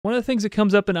One of the things that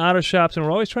comes up in auto shops, and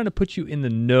we're always trying to put you in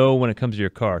the know when it comes to your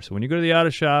car. So when you go to the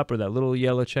auto shop or that little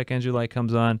yellow check engine light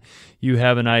comes on, you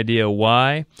have an idea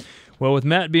why. Well, with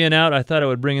Matt being out, I thought I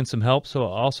would bring in some help. So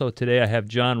also today I have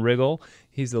John Riggle.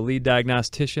 He's the lead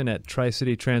diagnostician at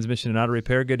Tri-City Transmission and Auto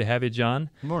Repair. Good to have you, John.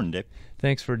 Good morning, Dave.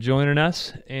 Thanks for joining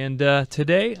us. And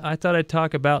today I thought I'd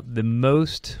talk about the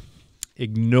most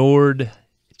ignored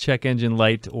check engine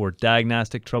light or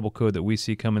diagnostic trouble code that we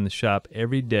see come in the shop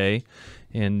every day.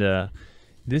 And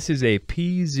this is a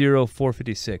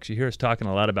P0456. You hear us talking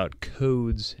a lot about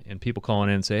codes and people calling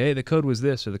in and say, hey, the code was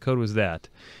this or the code was that.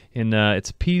 And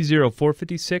it's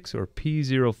P0456 or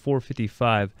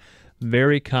P0455.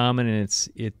 Very common, and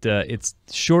its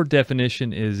short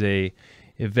definition is a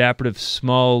evaporative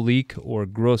small leak or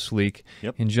gross leak.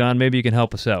 Yep. And John, maybe you can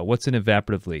help us out. What's an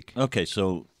evaporative leak? Okay,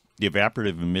 so the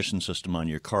evaporative emission system on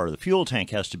your car, the fuel tank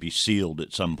has to be sealed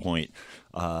at some point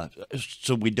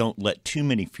so we don't let too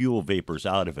many fuel vapors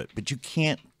out of it. But you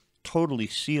can't totally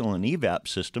seal an evap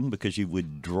system because you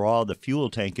would draw the fuel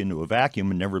tank into a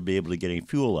vacuum and never be able to get any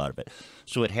fuel out of it.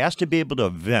 So it has to be able to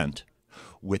vent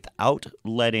without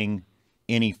letting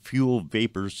any fuel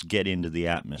vapors get into the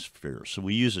atmosphere. So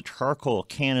we use a charcoal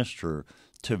canister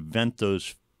to vent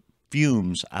those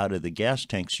fumes out of the gas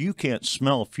tank so you can't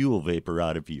smell fuel vapor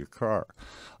out of your car.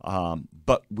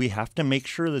 But we have to make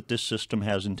sure that this system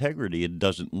has integrity. It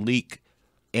doesn't leak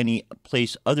any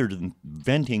place other than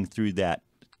venting through that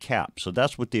cap. So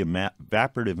that's what the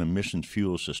evaporative emissions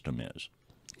fuel system is.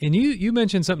 And you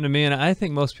mentioned something to me, and I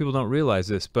think most people don't realize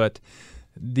this, but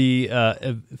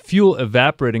the fuel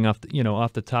evaporating off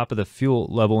the top of the fuel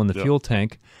level in the fuel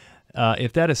tank,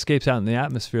 if that escapes out in the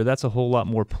atmosphere, that's a whole lot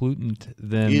more pollutant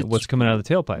than what's coming out of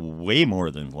the tailpipe. Way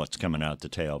more than what's coming out the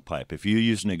tailpipe. If you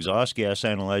use an exhaust gas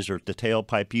analyzer at the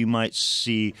tailpipe, you might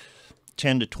see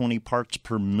 10 to 20 parts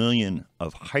per million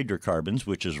of hydrocarbons,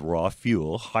 which is raw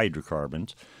fuel,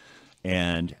 hydrocarbons.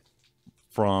 And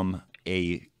from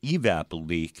a evap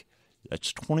leak,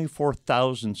 that's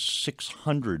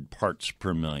 24,600 parts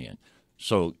per million.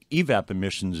 So evap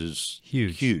emissions is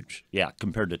huge, yeah,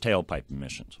 compared to tailpipe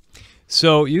emissions.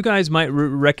 So you guys might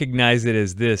recognize it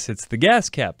as this. It's the gas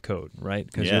cap code, right?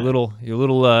 Because your little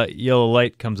yellow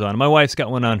light comes on. My wife's got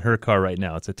one on her car right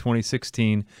now. It's a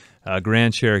 2016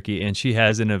 Grand Cherokee, and she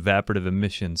has an evaporative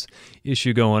emissions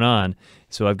issue going on.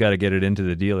 So I've got to get it into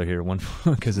the dealer here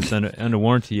because it's under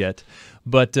warranty yet.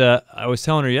 But I was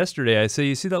telling her yesterday, I said,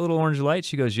 you see that little orange light?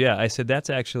 She goes, yeah. I said, that's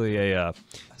actually a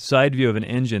side view of an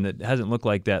engine that hasn't looked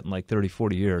like that in like 30,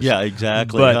 40 years. Yeah,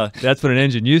 exactly. But that's what an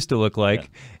engine used to look like. Yeah.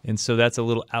 And so that's a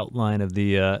little outline of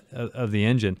the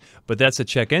engine. But that's a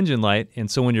check engine light.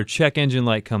 And so when your check engine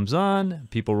light comes on,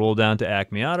 people roll down to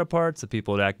Acme Auto Parts. The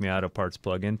people at Acme Auto Parts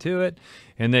plug into it.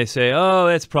 And they say, oh,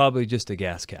 that's probably just a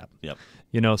gas cap. Yep.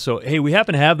 So, hey, we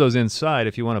happen to have those inside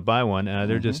if you want to buy one.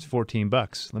 They're just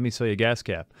 $14. Let me sell you a gas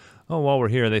cap. Oh, while we're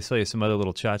here, they sell you some other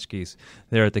little tchotchkes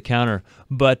there at the counter.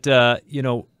 But,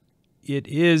 it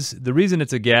is the reason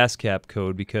it's a gas cap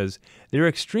code because they're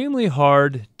extremely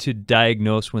hard to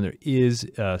diagnose when there is,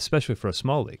 especially for a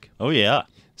small leak. Oh, yeah.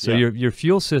 So your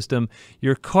fuel system,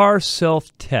 your car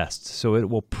self-tests, so it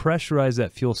will pressurize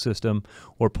that fuel system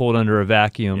or pull it under a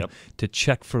vacuum to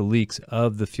check for leaks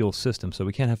of the fuel system. So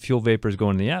we can't have fuel vapors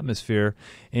going in the atmosphere.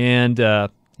 And,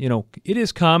 it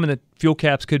is common that fuel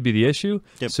caps could be the issue.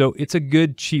 Yep. So it's a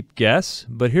good, cheap guess.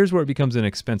 But here's where it becomes an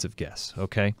expensive guess,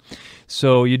 okay?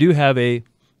 So you do have a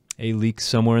leak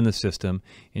somewhere in the system,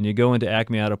 and you go into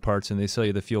Acme Auto Parts and they sell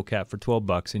you the fuel cap for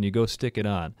 $12 and you go stick it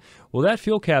on. Well, that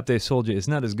fuel cap they sold you is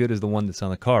not as good as the one that's on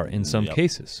the car in some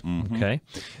cases, okay?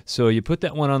 So you put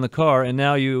that one on the car and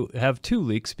now you have two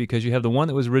leaks because you have the one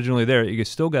that was originally there that you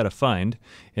still got to find,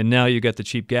 and now you got the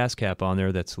cheap gas cap on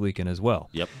there that's leaking as well.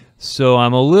 Yep. So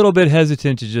I'm a little bit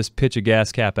hesitant to just pitch a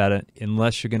gas cap at it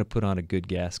unless you're going to put on a good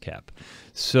gas cap.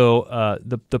 So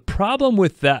the problem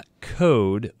with that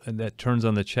code that turns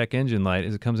on the check engine light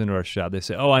is it comes into our shop. They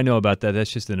say, oh, I know about that.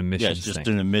 That's just an emissions thing. Yeah, it's just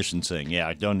an emissions thing. Yeah,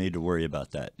 I don't need to worry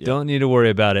about that. Yep. Don't need to worry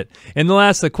about it. And they'll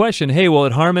ask the question, hey, will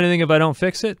it harm anything if I don't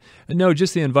fix it? No,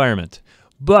 just the environment.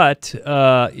 But,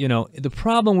 the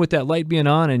problem with that light being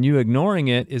on and you ignoring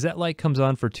it is that light comes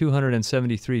on for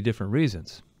 273 different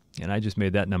reasons. And I just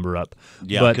made that number up.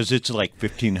 Yeah, because it's like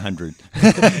 1,500.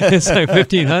 It's like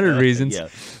 1,500 reasons. Yeah.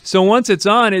 So once it's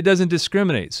on, it doesn't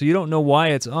discriminate. So you don't know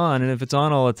why it's on. And if it's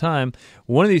on all the time,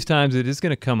 one of these times it is going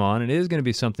to come on. And it is going to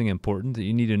be something important that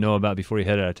you need to know about before you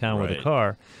head out of town with a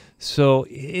car. So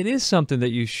it is something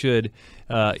that you should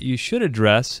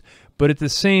address. But at the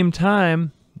same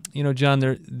time,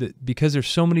 John, because there's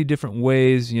so many different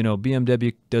ways,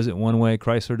 BMW does it one way,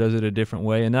 Chrysler does it a different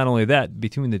way. And not only that,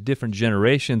 between the different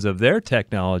generations of their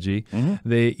technology,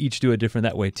 they each do it different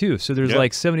that way too. So there's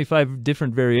like 75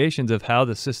 different variations of how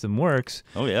the system works.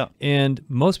 Oh, yeah. And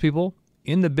most people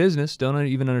in the business don't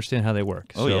even understand how they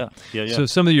work. Oh, yeah. So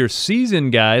some of your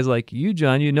seasoned guys like you,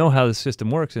 John, you know how the system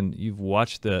works, and you've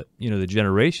watched the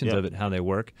generations of it, how they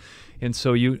work. And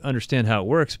so you understand how it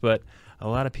works, but a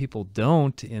lot of people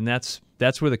don't, and that's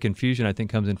where the confusion, I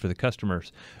think, comes in for the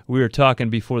customers. We were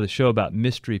talking before the show about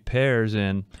mystery pairs,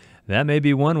 and that may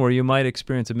be one where you might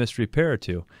experience a mystery pair or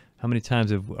two. How many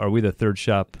times are we the third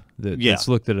shop that's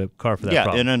looked at a car for that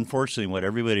problem? And unfortunately what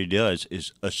everybody does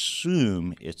is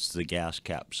assume it's the gas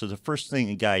cap. So the first thing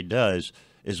a guy does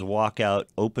is walk out,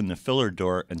 open the filler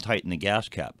door, and tighten the gas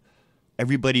cap.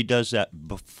 Everybody does that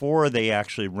before they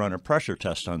actually run a pressure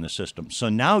test on the system. So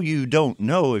now you don't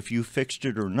know if you fixed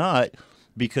it or not,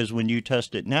 because when you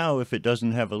test it now, if it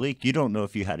doesn't have a leak, you don't know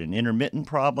if you had an intermittent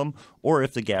problem or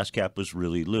if the gas cap was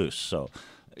really loose. So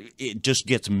it just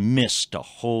gets missed a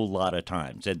whole lot of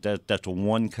times. That's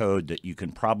one code that you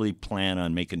can probably plan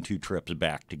on making 2 trips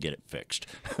back to get it fixed.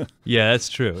 Yeah, that's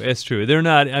true. It's true. They're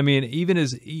not. I mean, even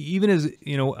as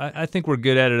I think we're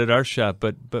good at it at our shop,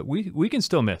 but we can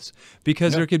still miss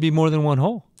because there could be more than one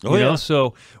hole. Oh, yeah.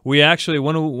 So we actually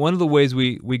one of the ways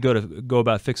we go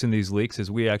about fixing these leaks is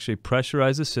we actually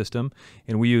pressurize the system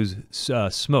and we use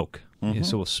smoke.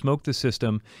 So we'll smoke the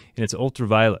system, and it's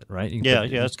ultraviolet, right?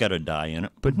 It's got a dye in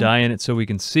it. Put dye in it so we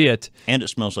can see it. And it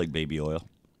smells like baby oil.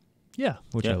 Yeah,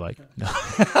 which I like. No.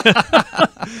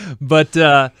 But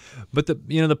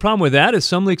the problem with that is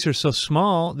some leaks are so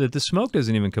small that the smoke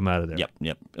doesn't even come out of there.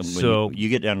 Yep. So you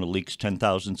get down to leaks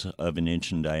 0.010 of an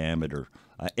inch in diameter,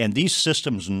 and these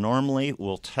systems normally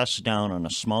will test down on a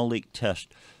small leak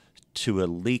test to a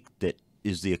leak that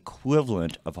is the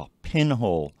equivalent of a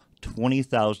pinhole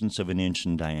 0.020 of an inch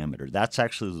in diameter. That's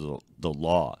actually the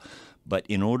law. But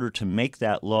in order to make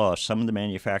that law, some of the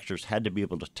manufacturers had to be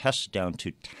able to test down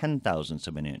to 0.010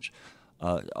 of an inch.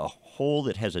 A hole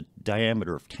that has a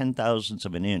diameter of 0.010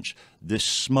 of an inch, this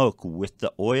smoke with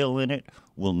the oil in it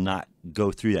will not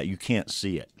go through that. You can't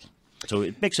see it. So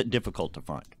it makes it difficult to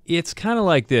find. It's kind of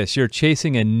like this. You're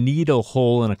chasing a needle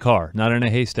hole in a car, not in a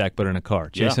haystack, but in a car,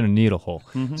 chasing a needle hole.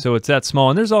 So it's that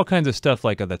small. And there's all kinds of stuff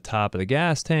like at the top of the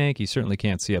gas tank. You certainly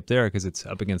can't see up there because it's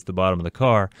up against the bottom of the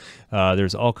car.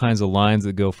 There's all kinds of lines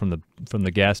that go from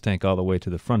the gas tank all the way to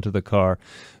the front of the car.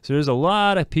 So there's a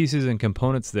lot of pieces and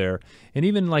components there. And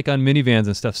even like on minivans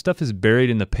and stuff is buried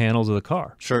in the panels of the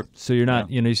car. Sure. So you're not,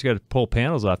 you just got to pull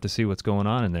panels off to see what's going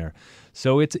on in there.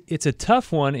 So it's a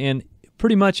tough one, and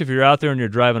pretty much if you're out there and you're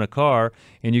driving a car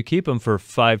and you keep them for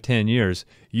 5-10 years,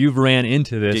 you've ran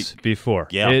into this before.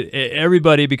 Yeah.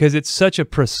 Everybody, because it's such a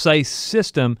precise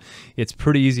system, it's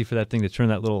pretty easy for that thing to turn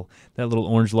that little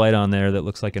orange light on there that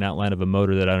looks like an outline of a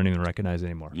motor that I don't even recognize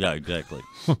anymore. Yeah, exactly.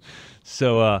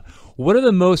 So what are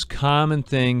the most common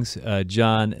things,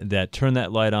 John, that turn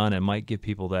that light on and might give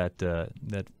people that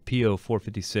PO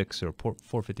 456 or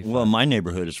 455? Well, my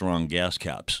neighborhood is wrong gas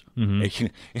caps.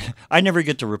 I never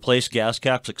get to replace gas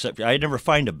caps, except I never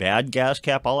find a bad gas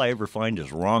cap. All I ever find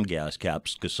is wrong gas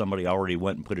caps because somebody already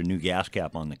went and put a new gas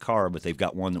cap on the car, but they've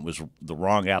got one that was the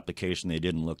wrong application. They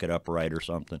didn't look it up right or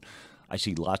something. I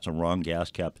see lots of wrong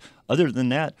gas caps. Other than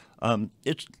that,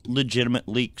 it's legitimate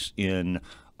leaks in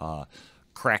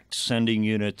cracked sending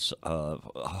units,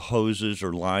 hoses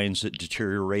or lines that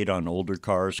deteriorate on older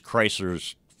cars.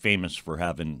 Chrysler's famous for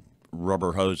having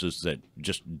rubber hoses that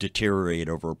just deteriorate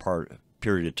over a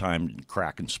period of time and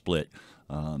crack and split.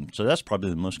 So that's probably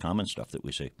the most common stuff that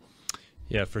we see.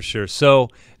 Yeah, for sure. So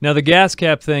now the gas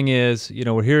cap thing is,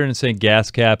 we're hearing and saying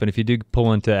gas cap, and if you do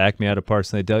pull into Acme Auto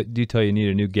Parts and they do tell you need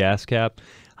a new gas cap,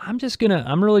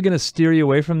 I'm really gonna steer you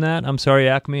away from that. I'm sorry,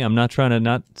 Acme. I'm not trying to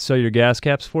not sell your gas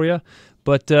caps for you.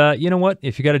 But you know what?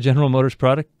 If you got a General Motors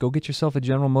product, go get yourself a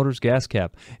General Motors gas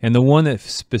cap. And the one that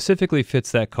specifically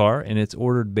fits that car, and it's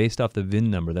ordered based off the VIN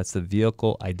number. That's the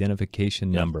vehicle identification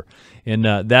number. And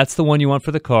that's the one you want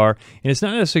for the car. And it's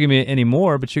not necessarily going to be any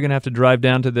more, but you're going to have to drive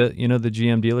down to the, the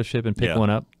GM dealership and pick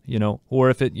one up, or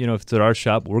if it's at our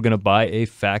shop, we're going to buy a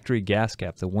factory gas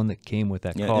cap, the one that came with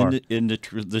that car. And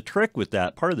the trick with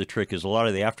that, part of the trick is a lot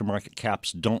of the aftermarket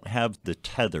caps don't have the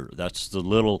tether. That's the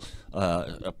little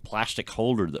plastic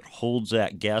holder that holds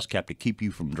that gas cap to keep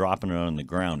you from dropping it on the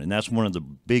ground. And that's one of the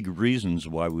big reasons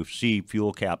why we see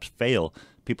fuel caps fail.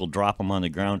 People drop them on the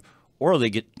ground, or they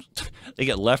get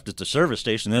left at the service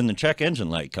station, and then the check engine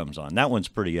light comes on. That one's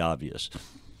pretty obvious.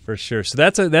 For sure. So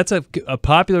that's a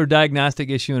popular diagnostic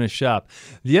issue in a shop.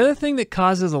 The other thing that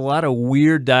causes a lot of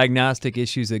weird diagnostic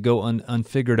issues that go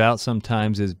unfigured out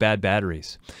sometimes is bad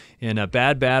batteries. And a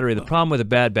bad battery, the problem with a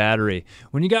bad battery,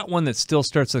 when you got one that still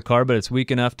starts the car but it's weak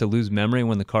enough to lose memory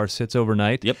when the car sits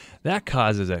overnight, that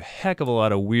causes a heck of a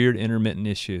lot of weird intermittent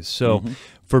issues. So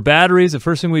for batteries, the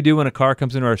first thing we do when a car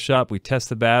comes into our shop, we test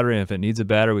the battery, and if it needs a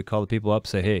battery, we call the people up,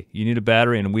 say, hey, you need a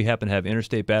battery, and we happen to have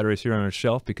Interstate batteries here on our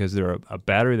shelf because they're a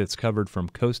battery that's covered from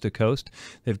coast to coast.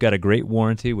 They've got a great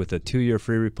warranty with a 2-year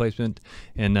free replacement,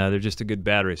 and they're just a good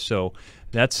battery. So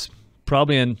that's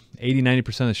probably in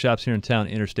 80-90% of the shops here in town,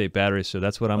 Interstate batteries. So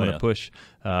that's what I'm going to push,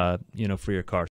 for your car.